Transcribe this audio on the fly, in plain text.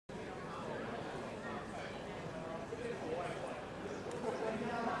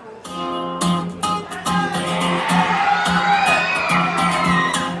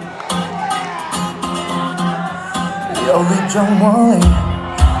有一种魔力，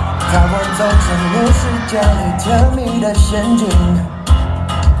带我走进你世界里甜蜜的陷阱。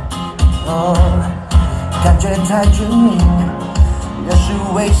感觉太致命，越是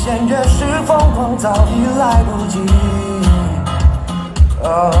危险，越是疯狂，早已来不及。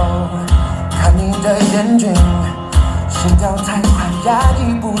看你的眼睛，心跳太快，压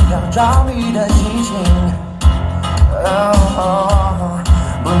抑不了着迷的激情。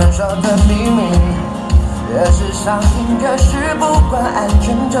不能说的秘密，越是上瘾，越是不管安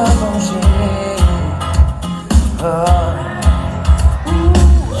全这东西。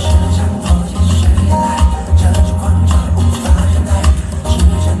时间破茧谁来？这种狂热无法忍耐，是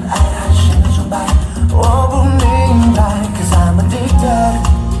真爱还是崇拜？我不明白 ，'cause I'm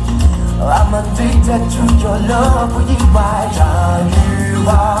addicted。I'm addicted to your love， 不意外，让欲望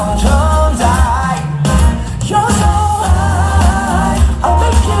承载。You're so high， I'll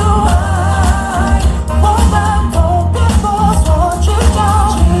make you high。我们都别啰嗦，去找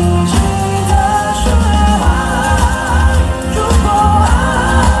激情的血海。如果爱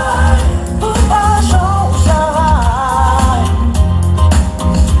不怕受伤害，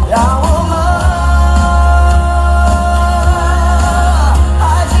让我们。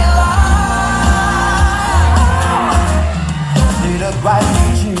怪脾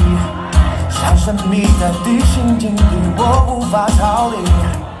气，像神秘的地心引力，我无法逃离。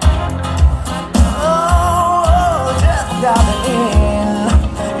戒不掉的瘾，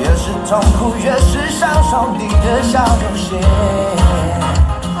越是痛苦，越是享受你的小游戏。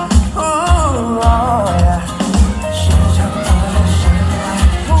时间破茧谁来？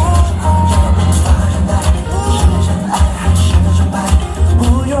这种狂热无法忍耐，是真爱还是崇拜？不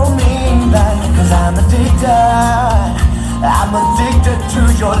用明白 ，'cause I'm addicted。I'm addicted to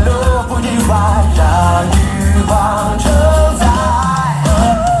your love， 不意外，让欲望承载。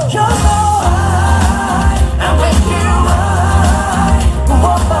You're so high， I make you high， 我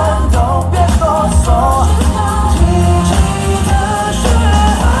们都别啰嗦，激情的血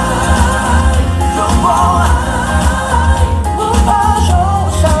海。如果爱不怕受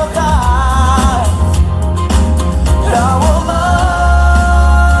伤害，让我们。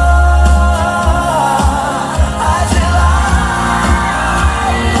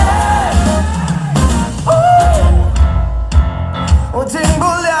我停不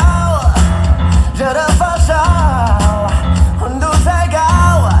了，热得发烧，温度太高，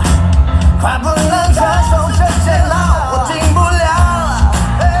快不能承受这煎熬。我停不了，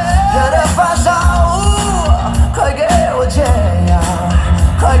热得发烧，快给我解药，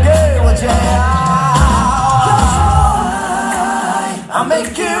快给我解药。I'll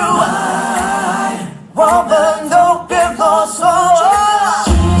make you high， 我们都别啰嗦。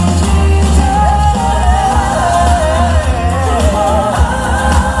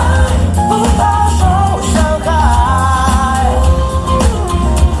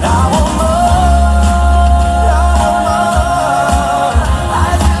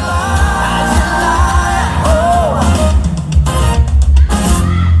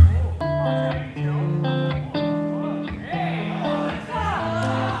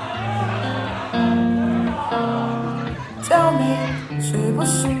Tell me， 是不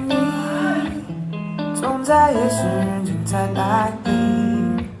是你总在夜深人静才来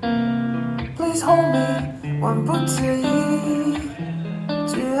临 ？Please hold me， 万不得已，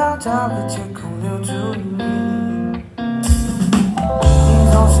只好找个借口留住你。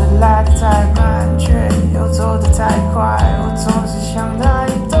你总是来得太慢，却又走得太快，我总是想太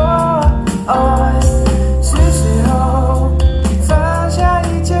多。是时候放下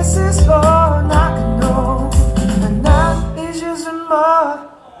一切思。